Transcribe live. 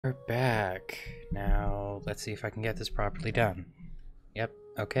We're back. Now, let's see if I can get this properly done. Yep,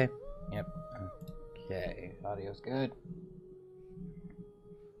 okay. Yep, okay. Audio's good.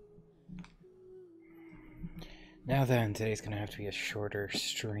 Now then, today's gonna have to be a shorter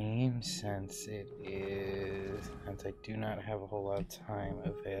stream since I do not have a whole lot of time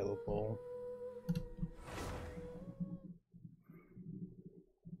available.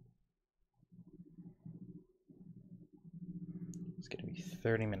 It's gonna be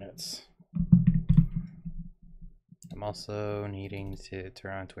 30 minutes. I'm also needing to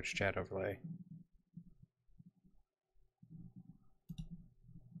turn on Twitch chat overlay.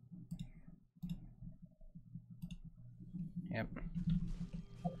 Yep.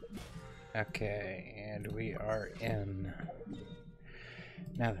 Okay, and we are in.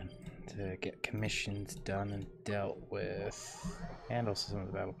 Now then, to get commissions done and dealt with, and also some of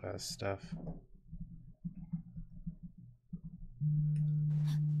the battle pass stuff.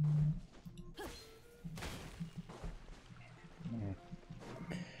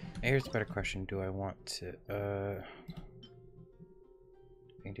 Here's a better question. Do I want to, I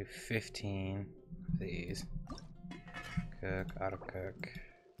can do 15 of these. Cook, auto cook.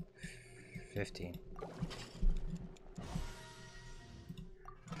 15.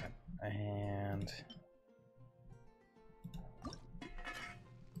 And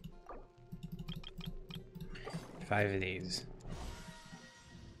five of these.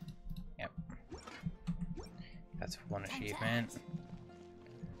 Yep. That's one achievement.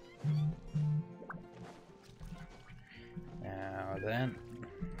 Now then,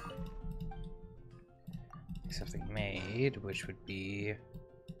 something made, which would be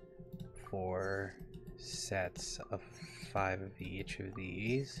 4 sets of 5 of each of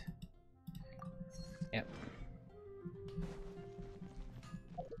these. Yep.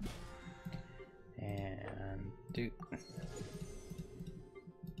 And do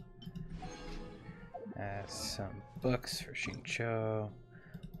some books for Shincho.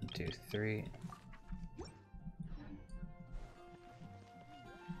 1, 2, 3.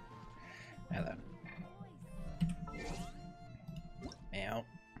 Hello. Meow.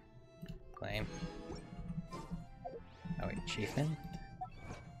 Claim. Oh wait, achievement?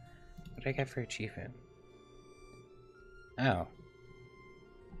 What did I get for achievement? Oh.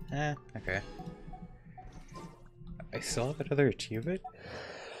 Okay. I still have another achievement?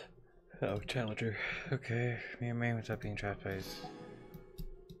 Oh, challenger. Okay. Me and May without being trapped by his...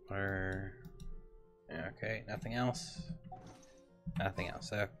 Or... Okay, nothing else? Nothing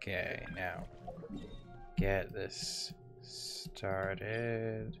else. Okay, now... Get this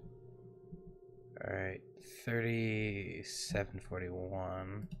started. Alright,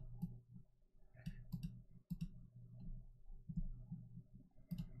 3741.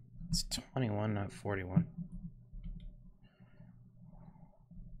 It's 21, not 41.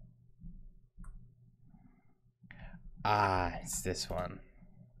 Ah, it's this one.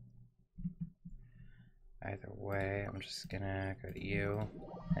 Either way, I'm just gonna go to you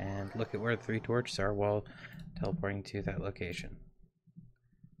and look at where the 3 torches are while teleporting to that location.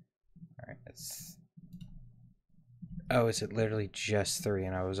 Alright, that's... Oh, is it literally just 3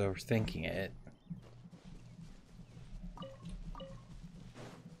 and I was overthinking it?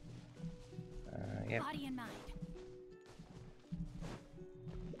 Yep. Body and mind.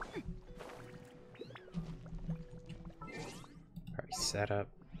 Party setup.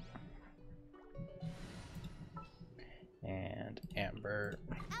 And Amber.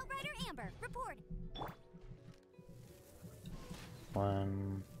 Outrider Amber, report.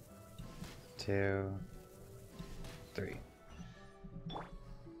 1, 2, 3.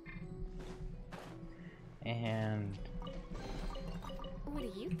 And What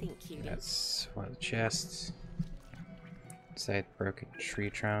do you think, cutie? that's one of the chests. Inside the broken tree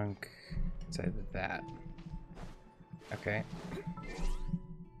trunk. Inside that. Okay.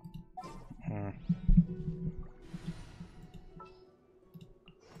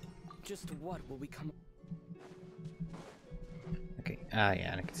 Just what will become? Okay. Ah,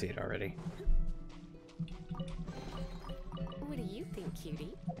 yeah, I can see it already. What do you think,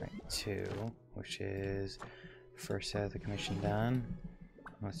 cutie? Right, 2, which is first set of the commission done.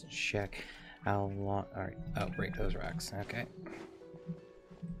 Let's check how long. Alright. Oh, break those rocks. Okay.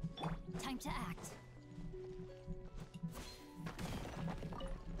 Time to act.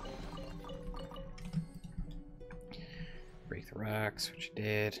 Break the rocks, which you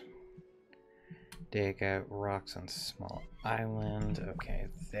did. Dig out rocks on small island. Okay,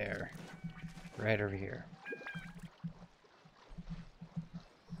 there. Right over here.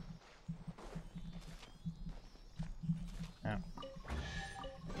 Oh.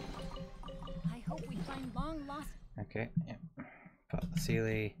 I hope we find long lost. Okay, yeah. Pop the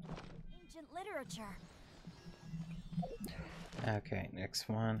Sealy. Ancient literature. Okay, next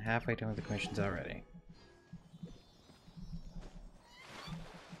one. Halfway done with the commissions already.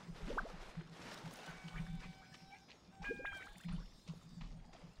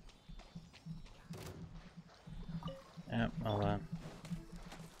 Yep, hold on.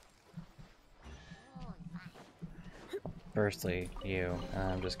 Firstly, you.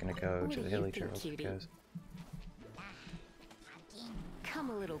 I'm just gonna go What to do the you hilly think, trails cutie? because. Come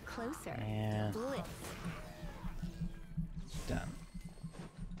a little closer. And Blitz. done.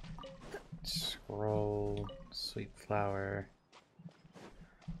 Scroll, sweet flower.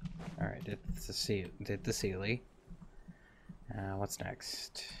 Alright, did the Sealy. What's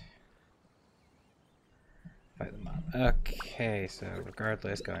next? Fight the mob. Okay, so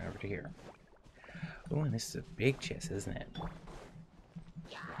regardless, going over to here. Oh, and this is a big chest, isn't it?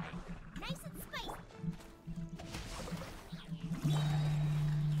 Nice and spicy.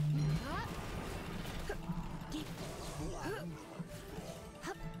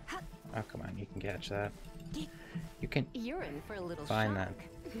 Oh, come on, you can catch that. You can You're in for a little find shock.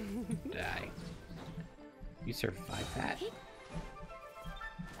 that. Die. You survived that.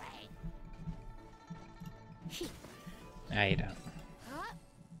 Nah, you don't.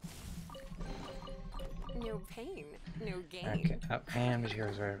 No pain, no gain. Okay, oh, and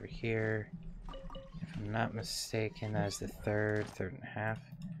materials are over here. If I'm not mistaken, that is the third and a half.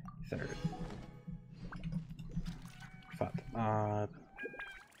 Third. Fought the mob.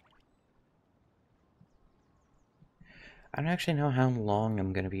 I don't actually know how long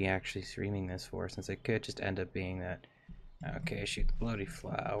I'm going to be actually streaming this for, since it could just end up being that. Okay, shoot the bloody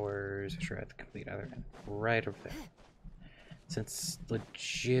flowers. Sure, at the complete other end. Right over there. Since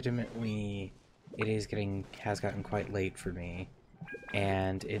legitimately it has gotten quite late for me,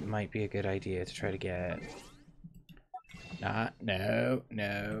 and it might be a good idea to try to get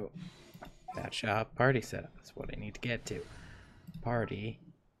no that shop party setup. That's what I need to get to. Party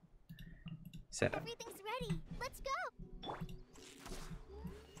setup. Everything's ready. Let's go.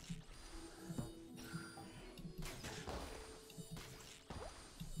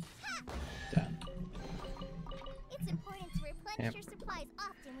 Done. It's important to replenish Yep. your supplies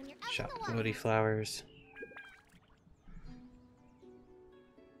often when you're out Shop in the the wild. bloody flowers.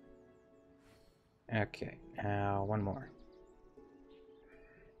 Okay, now one more.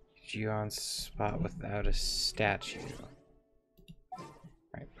 Geon spot without a statue.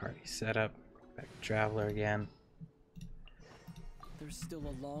 Right, party setup. Back to Traveler again. There's still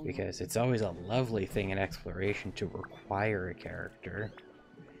a long Because it's always a lovely thing in exploration to require a character.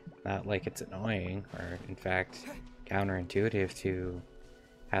 Not like it's annoying, or in fact, counterintuitive to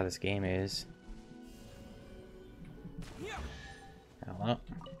how this game is. Hello.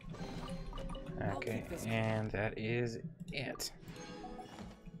 Okay, and that is it.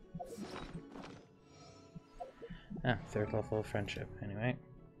 Ah, third level of friendship, anyway.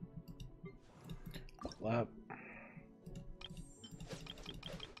 Level up.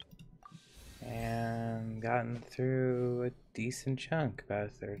 And gotten through a decent chunk, about a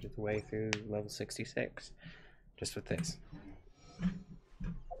third of the way through level 66. Just with this.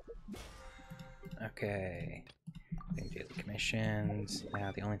 Okay. Daily commissions.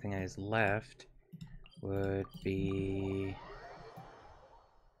 Now the only thing that is left would be...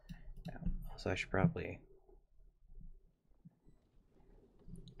 Also, I should probably...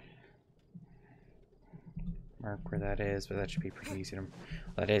 mark where that is, but that should be pretty easy to... Well,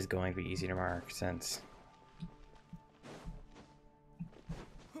 that is going to be easy to mark, since...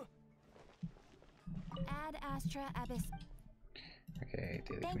 Ad Astra Abyss. Okay,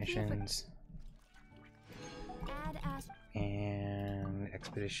 daily Thank you for- commissions. Ad Astra. And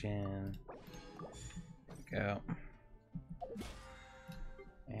expedition. There we go.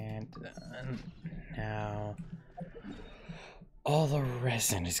 And done. Now, all the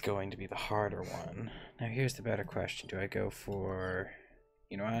resin is going to be the harder one. Now here's the better question. Do I go for...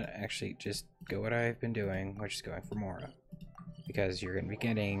 You know what? Actually, just go what I've been doing, which is going for Mora. Because you're going to be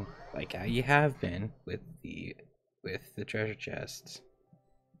getting, like how you have been with the treasure chests,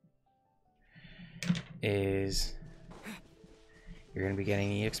 is you're going to be getting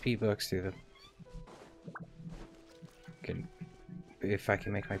EXP books through the... If I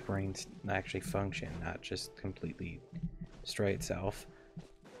can make my brain actually function, not just completely destroy itself,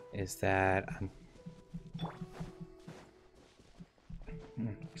 is that I'm...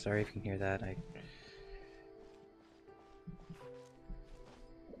 sorry if you can hear that.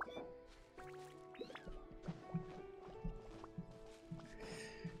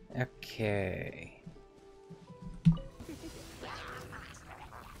 Okay.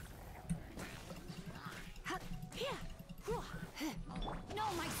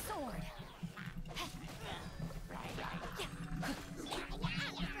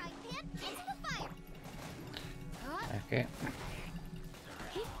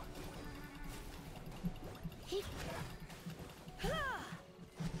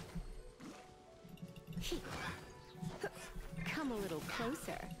 Come a little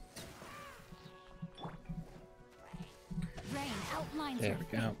closer. Rain outlines There your we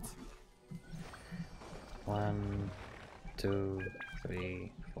go. fate. 1, 2,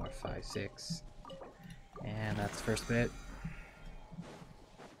 3, 4, 5, 6. And that's the first bit.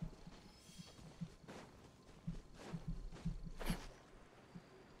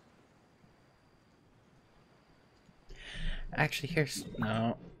 Actually, here's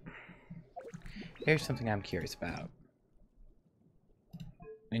something I'm curious about.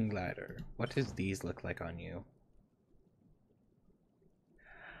 Wing glider. What does these look like on you?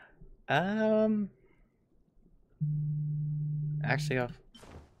 Actually,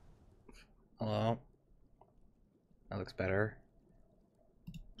 hello. That looks better.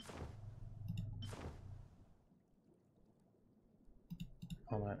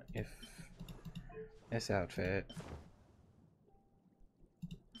 Hold on. If this outfit.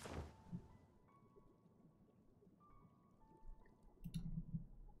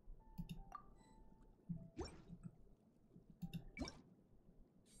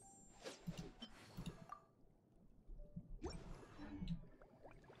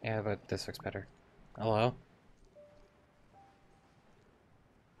 Yeah, but this looks better. Hello?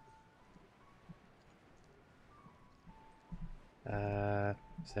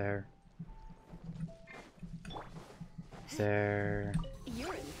 Is there... Is there...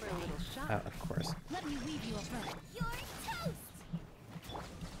 You're in for a little shock. Oh, of course. Let me weave you a bird. You're toast!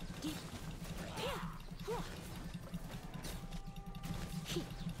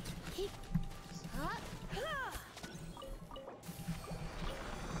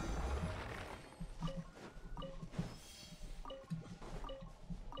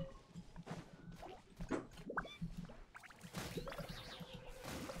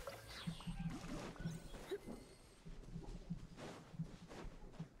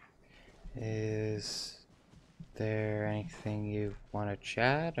 Is there anything you want to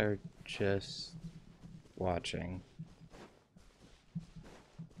chat or just watching?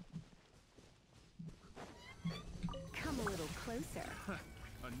 Come a little closer.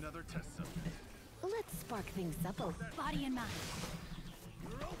 Another test subject. Let's spark things up a Body and mind.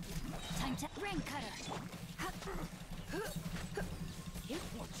 Time to rain cutter.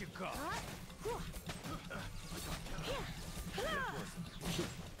 What you got?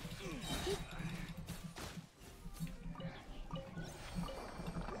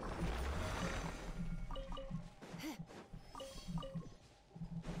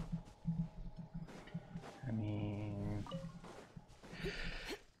 I mean...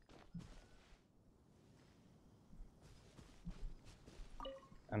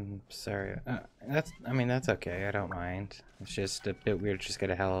 I'm sorry. That's okay. I don't mind. It's just a bit weird to just get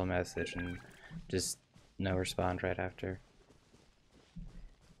a hello message and just no respond right after.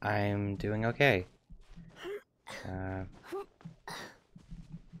 I'm doing okay.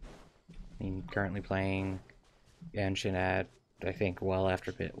 Currently playing Genshin at, I think, well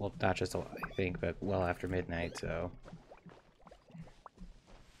after well, not just I think, but well after midnight, so...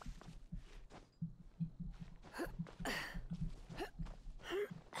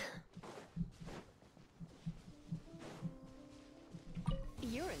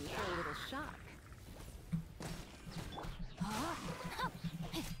 You're in for a little shock.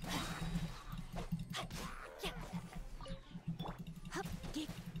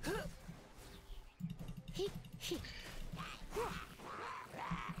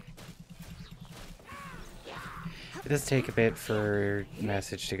 It does take a bit for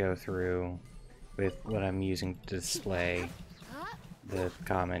message to go through with what I'm using to display the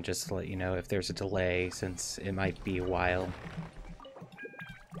comment, just to let you know if there's a delay, since it might be a while.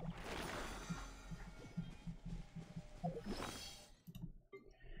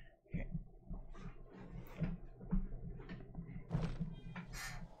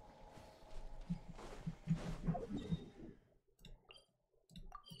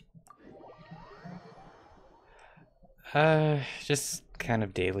 Just kind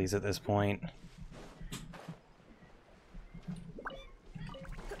of dailies at this point.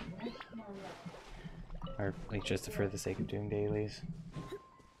 Or like just for the sake of doing dailies.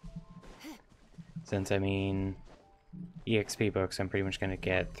 Since, I mean, EXP books I'm pretty much going to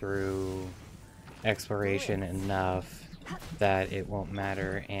get through exploration enough that it won't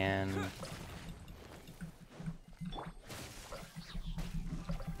matter, and...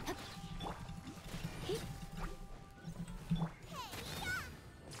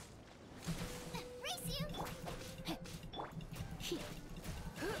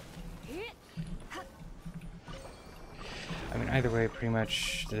 I mean, either way, pretty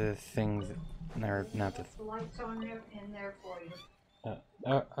much the things, or not the... The lights on there in there for you.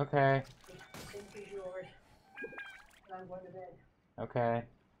 Oh, okay. Take visual I'm going to bed. Okay.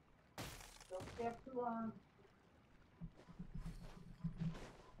 Don't stay up too long.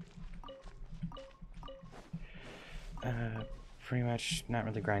 Pretty much not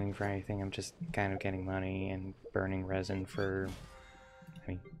really grinding for anything. I'm just kind of getting money and burning resin for, I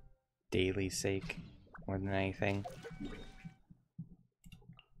mean, daily sake more than anything.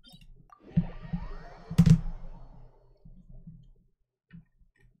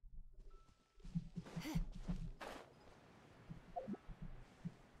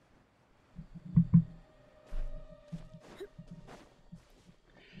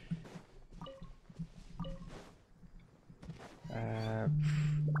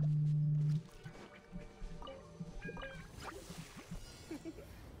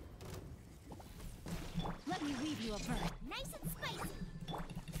 Let me weave you a bird. Nice and spicy.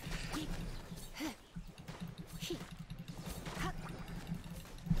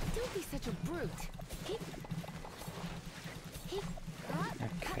 Don't be such a brute.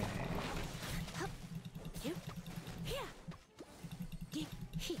 Okay.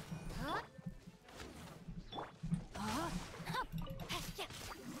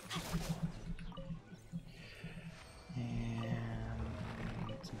 And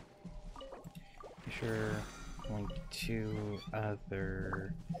be sure only 2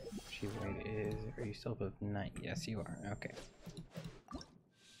 other wait, are you still above 9? Yes, you are. Okay.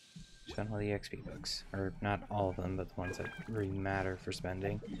 Spend all the XP books. Or not all of them, but the ones that really matter for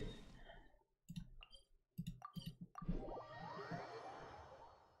spending.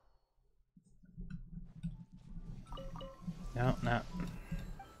 No, no.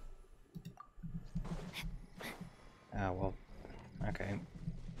 Oh, well. Okay.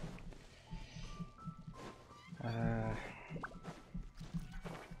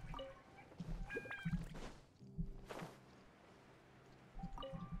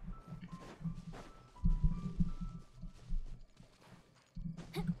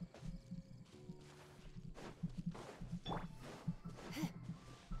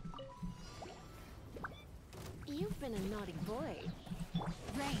 You've been a naughty boy.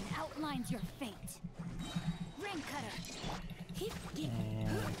 Rain outlines your fate. Ring cutter. And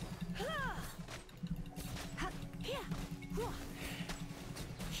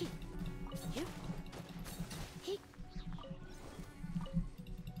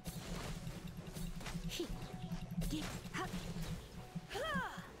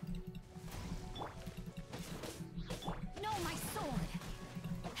No, my sword.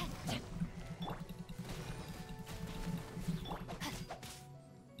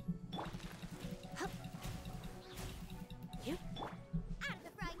 Out of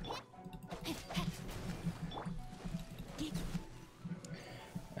the frying pan.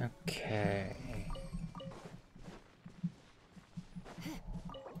 okay.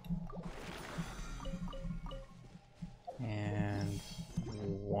 And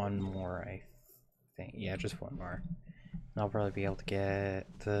one more, I think. Yeah, just one more. And I'll probably be able to get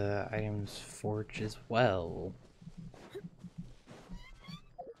the items forge as well.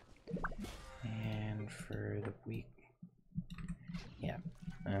 And for the week. Yeah.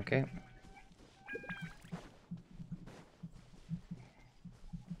 Okay.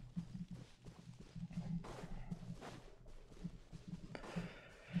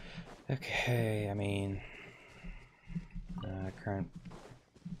 Okay, I mean, current.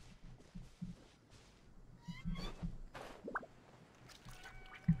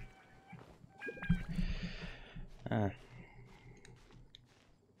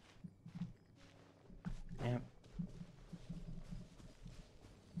 Yep.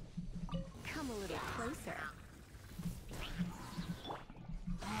 Come a little closer.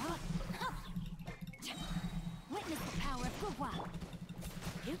 Witness the power of Gugwa.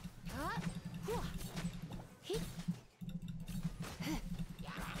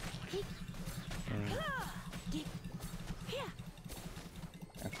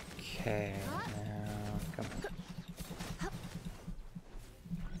 Okay, now come on.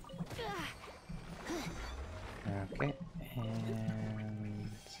 Okay,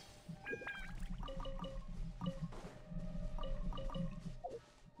 and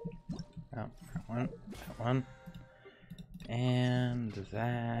oh, that one, and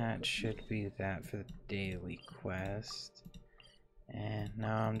that should be that for the daily quest. And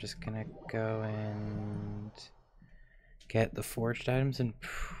now I'm just gonna go and get the forged items and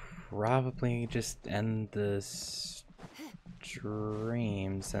probably just end the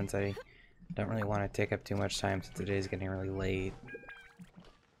stream since I don't really want to take up too much time since the day is getting really late.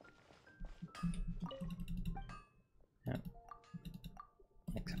 Yep.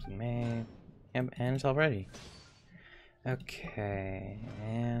 Except in May. Yep, and it's all ready. Okay,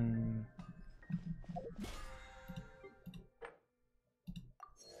 and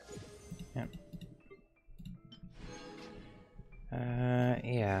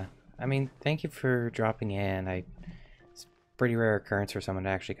Yeah. I mean, thank you for dropping in. It's a pretty rare occurrence for someone to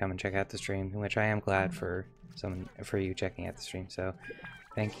actually come and check out the stream, which I am glad for you checking out the stream. So,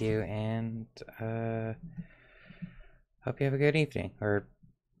 thank you, and hope you have a good evening, or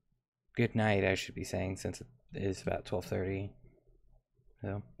good night, I should be saying, since it is about 12:30.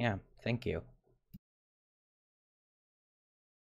 So, yeah, thank you.